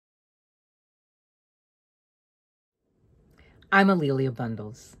I'm Alelia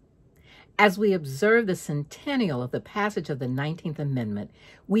Bundles. As we observe the centennial of the passage of the 19th Amendment,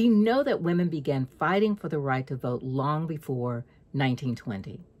 we know that women began fighting for the right to vote long before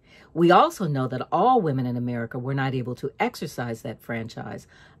 1920. We also know that all women in America were not able to exercise that franchise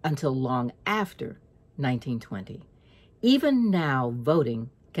until long after 1920. Even now, voting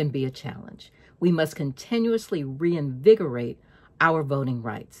can be a challenge. We must continuously reinvigorate our voting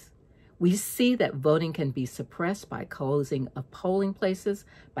rights. We see that voting can be suppressed by closing of polling places,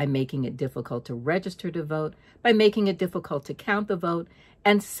 by making it difficult to register to vote, by making it difficult to count the vote,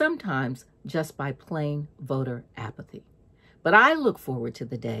 and sometimes just by plain voter apathy. But I look forward to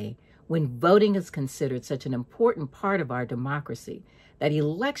the day when voting is considered such an important part of our democracy that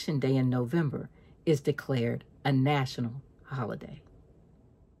Election Day in November is declared a national holiday.